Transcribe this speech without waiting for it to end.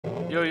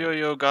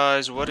Yo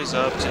guys, what is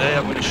up? Today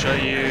I'm going to show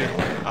you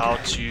how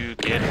to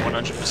get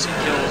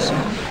 100% kills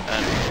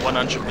and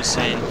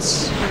 100%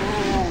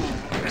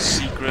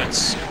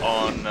 secrets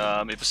on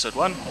episode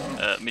 1,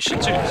 mission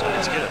 2, so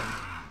let's get it.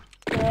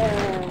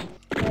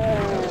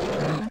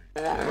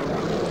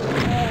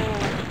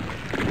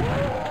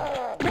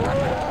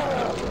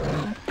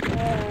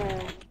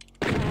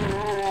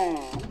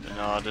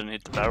 No, I didn't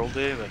hit the barrel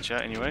there, but yeah,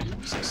 anyway,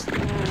 this is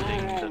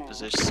killing the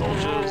possessed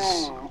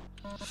soldiers.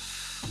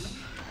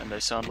 And they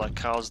sound like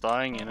cows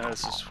dying, you know,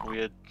 it's just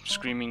weird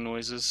screaming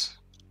noises.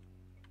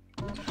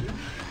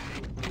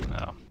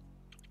 Oh,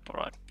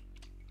 alright.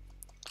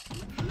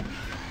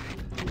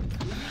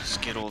 Let's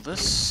get all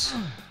this.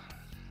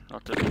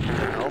 Not that we need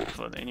that help,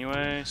 but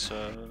anyway,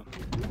 so...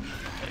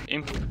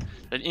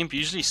 That imp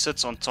usually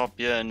sits on top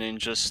here and then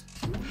just,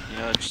 you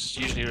know, it's just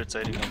usually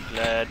irritating. I'm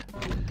glad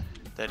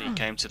that he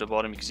came to the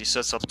bottom because he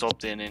sits up top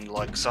there and then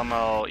like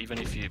somehow, even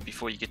if you,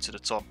 before you get to the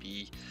top,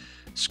 he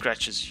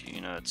scratches you, you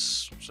know,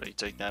 it's so you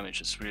take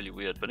damage. It's really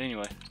weird, but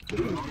anyway. For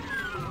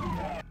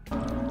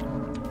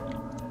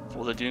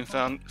all the Doom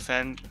for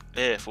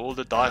all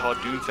the die-hard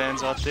Doom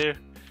fans out there,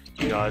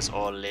 you guys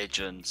are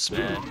legends,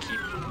 man.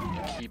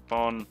 Keep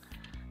on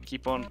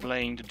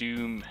playing the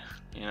Doom,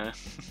 you know.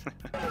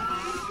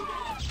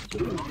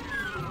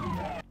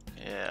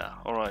 Yeah,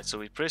 alright, so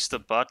we press the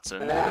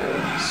button,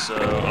 so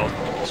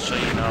I'll show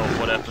you now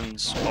what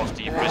happens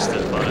after you press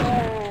that button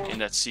in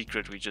that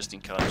secret we just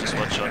encountered. Just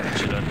watch out that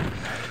you don't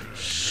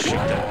shoot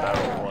that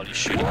barrel while you're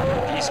shooting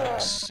these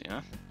hooks, you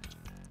know?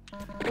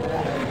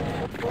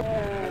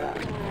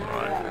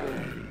 Alright.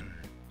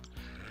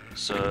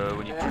 So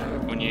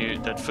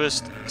that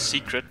first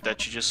secret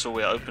that you just saw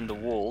where I opened the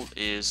wall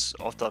is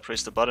after I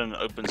press the button, it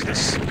opens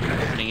this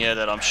opening here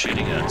that I'm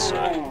shooting at,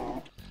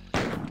 so...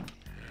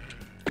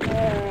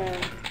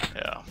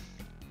 Yeah.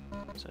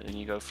 So then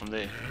you go from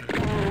there.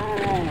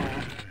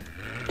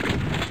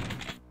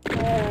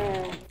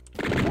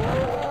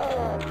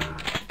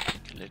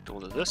 Collect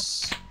all of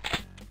this.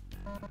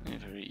 Yeah,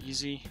 very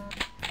easy.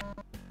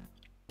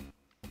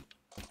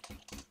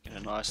 Get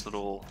a nice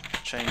little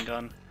chain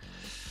gun.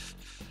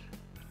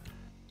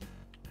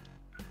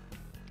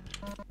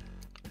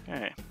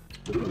 Okay.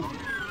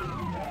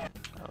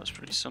 That was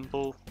pretty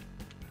simple.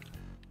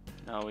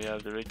 Now we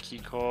have the red key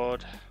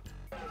card.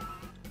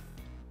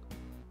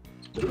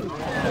 And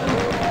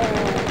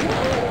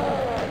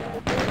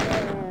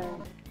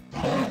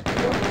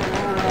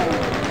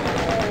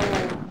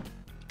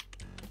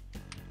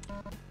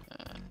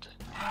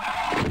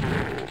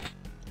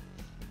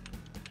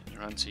you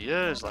run to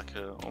here, it's like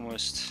a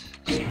almost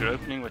secret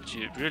opening, but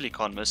you really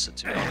can't miss it,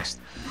 to be honest.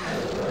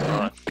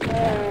 Alright.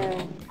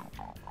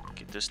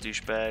 Get this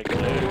douchebag.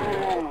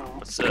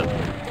 What's up?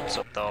 What's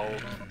up,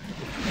 dog?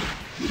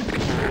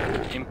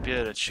 Imp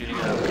here that's shooting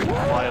a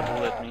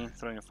fireball at me,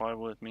 throwing a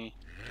fireball at me.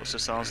 Also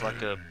sounds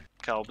like a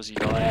cow busy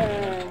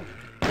dying.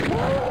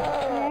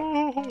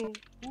 Oh,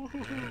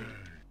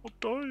 I'm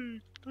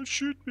dying. Don't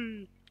shoot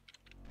me.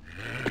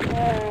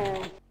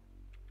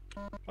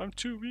 I'm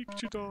too weak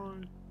to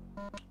die.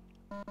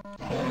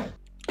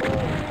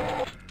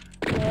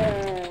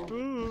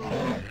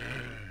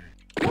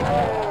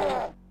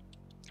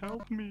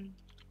 Help me.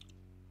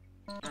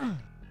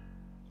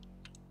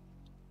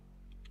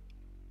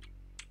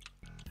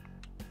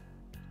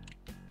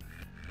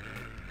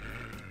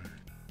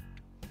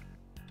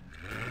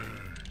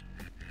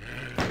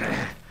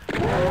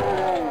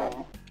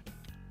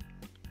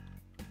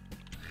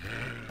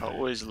 I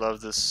always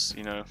love this,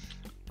 you know,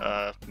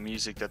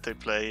 music that they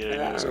play here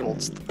in this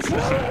old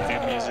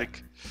theme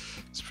music.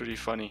 It's pretty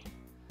funny.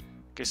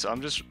 Okay, so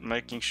I'm just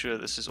making sure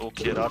this is all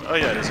cleared out. Oh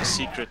yeah, there's a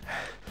secret.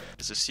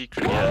 There's a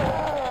secret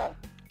here.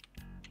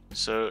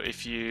 So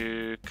if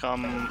you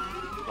come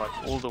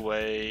like all the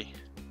way,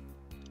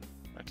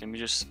 like, let me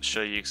just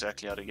show you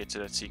exactly how to get to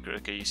that secret.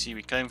 Okay, you see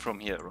we came from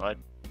here, right?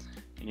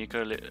 And you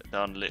go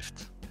down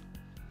left.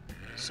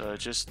 So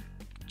just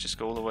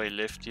go all the way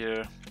left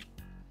here.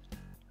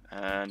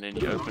 And then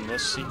you open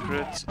this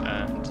secret,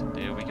 and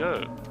there we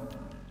go.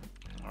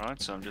 Alright,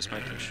 so I'm just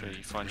making sure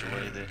you find your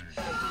way there.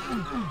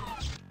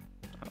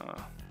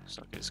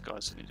 So I guess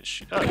guys need to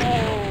shoot. Oh, there you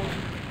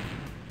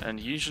go. And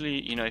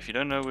usually, you know, if you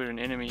don't know where an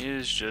enemy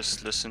is,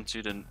 just listen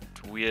to the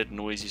weird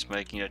noise he's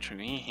making, that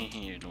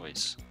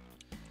noise.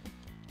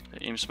 The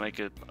imps make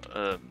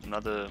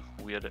another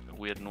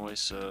weird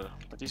noise,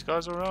 but these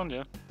guys are around,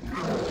 yeah.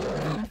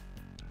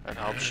 That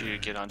helps you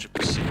get 100%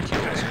 kills,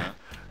 yeah.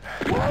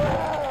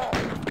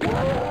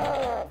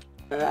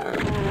 Just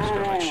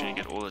gotta make sure you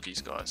get all of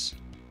these guys.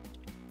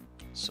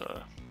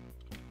 So,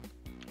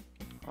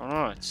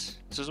 alright.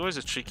 This is always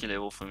a tricky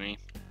level for me.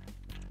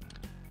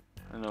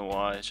 I don't know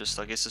why, it's just,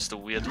 I guess it's the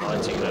weird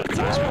lighting that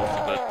throws me off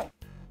a bit.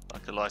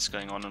 Like the lights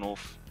going on and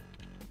off.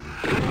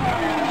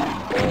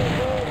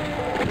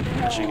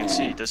 As you can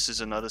see, this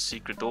is another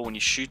secret door. When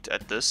you shoot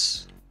at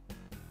this,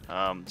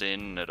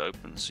 then it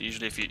opens.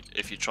 Usually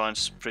if you try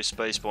and press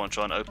spacebar and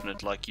try and open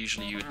it, like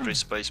usually you would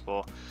press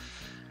spacebar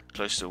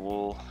close to the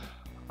wall,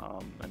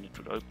 and it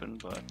would open,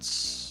 but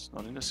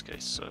not in this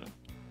case, so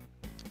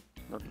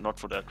not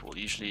for that wall.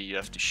 Usually you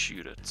have to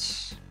shoot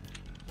it.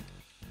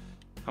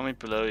 Comment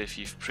below if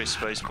you've pressed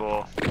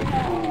spacebar,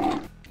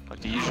 like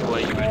the usual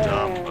way you would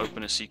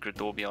open a secret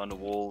door behind a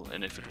wall,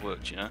 and if it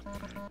worked, you know.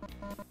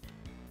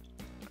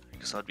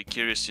 Because I'd be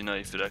curious to know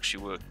if it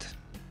actually worked.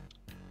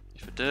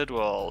 If it did,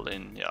 well,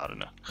 then yeah, I don't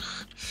know.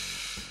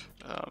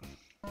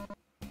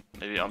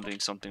 Maybe I'm doing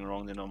something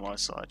wrong then on my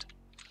side.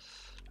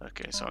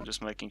 Okay, so I'm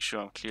just making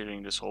sure I'm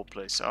clearing this whole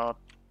place out,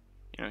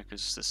 you know,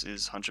 because this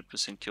is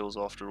 100% kills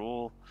after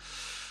all,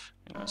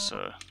 you know,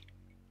 so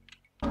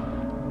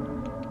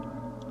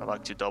I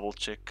like to double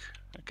check.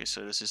 Okay,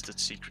 so this is the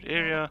secret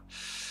area,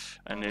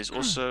 and there's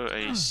also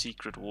a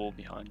secret wall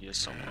behind here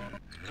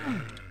somewhere.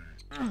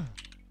 Ah,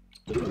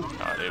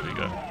 there we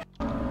go.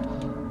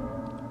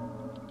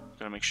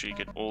 Gotta make sure you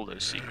get all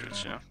those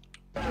secrets, you know.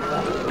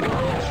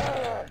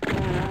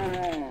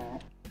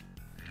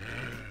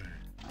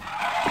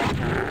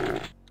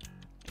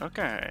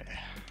 Okay.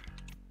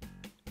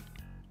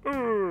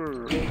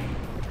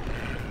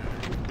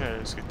 Okay,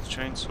 let's get the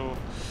chainsaw.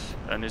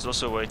 And there's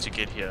also a way to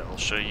get here. I'll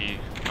show you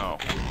how.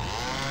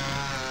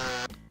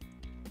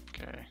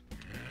 Okay.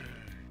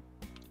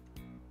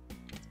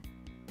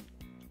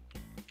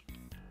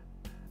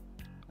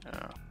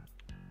 Yeah.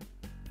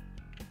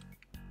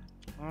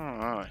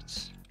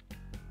 Alright.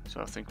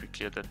 So I think we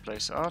cleared that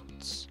place out.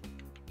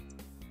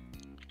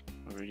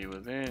 Already were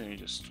there. You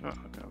just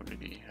okay,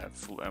 already have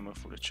full ammo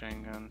for the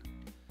chain gun.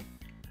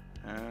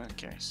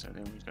 Okay, so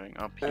then we're going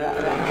up here.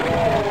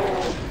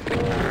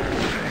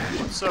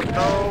 What's up,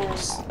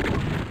 dogs?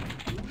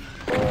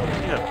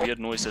 Yeah, weird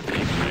noise at the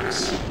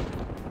entrance.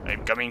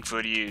 I'm coming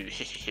for you,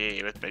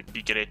 hehe, with my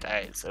big red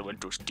eyes. I want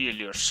to steal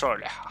your soul,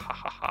 ha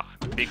ha ha.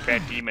 Big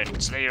bad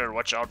demon, Slayer,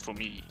 watch out for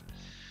me.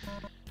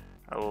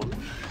 I will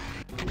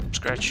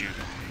scratch you.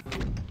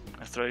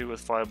 I throw you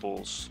with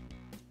fireballs.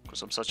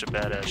 Because I'm such a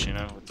badass, you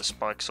know, with the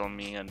spikes on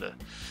me and the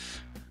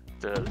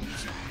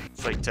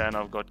fake tan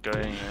I've got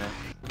going.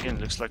 Again,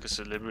 looks like a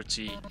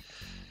celebrity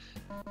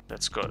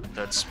that's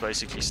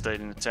basically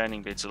stayed in the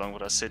tanning bed so long,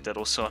 but I said that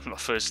also on my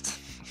first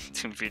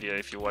Doom video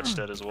if you watched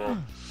that as well.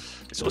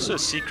 It's also a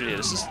secret here.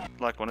 This is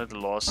like one of the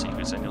last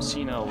secrets, and you'll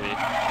see now where it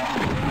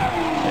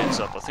ends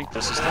up. I think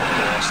this is the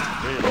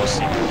very last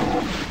secret.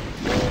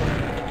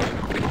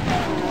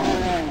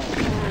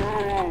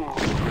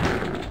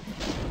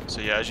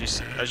 So yeah, as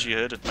you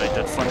heard, it made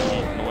that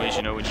funny noise,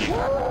 you know, when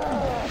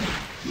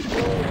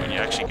you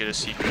actually get a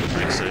secret, it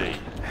makes a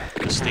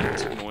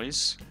distinct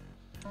noise.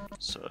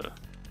 So,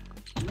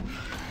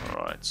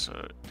 alright,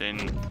 so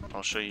then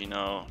I'll show you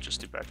now,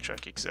 just to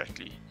backtrack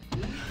exactly,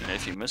 you know,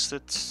 if you missed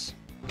it.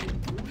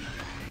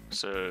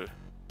 So,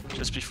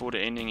 just before the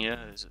ending here,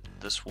 is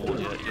this wall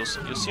here, you'll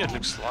see it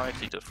looks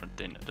slightly different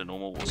than the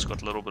normal wall. It's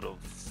got a little bit of,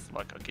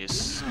 like, I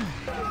guess,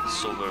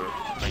 silver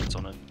paint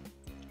on it.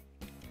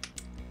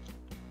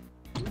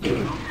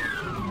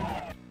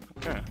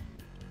 Okay.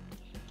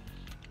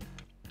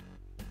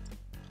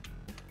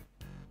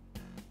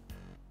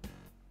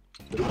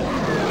 I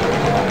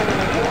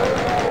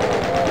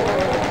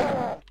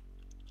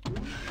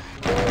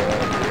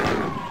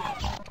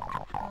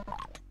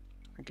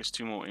think there's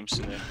 2 more imps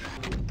in there.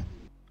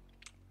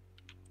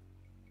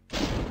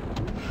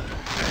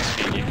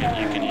 Again, you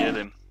can hear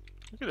them.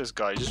 Look at this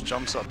guy, he just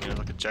jumps up, you know,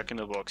 like a jack in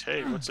the box.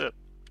 Hey, what's up?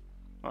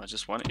 Oh,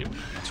 just one imp.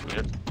 That's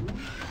weird.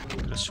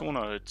 Could have sworn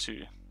I heard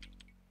 2.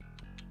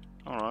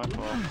 Alright,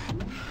 well.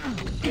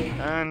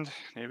 And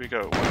here we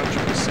go.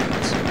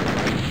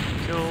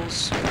 100%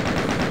 kills.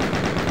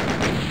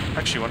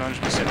 Actually,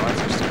 100%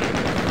 items to do.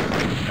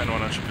 And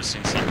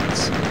 100%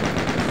 secrets.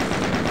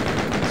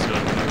 So,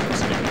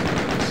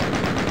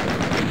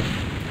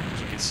 100%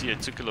 as you can see,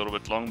 it took a little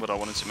bit long, but I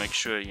wanted to make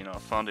sure, you know, I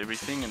found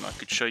everything and I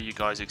could show you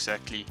guys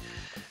exactly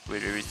where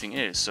everything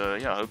is. So,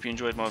 yeah, I hope you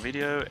enjoyed my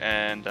video,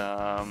 and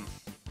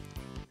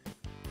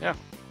yeah.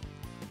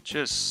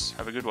 Cheers.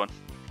 Have a good one.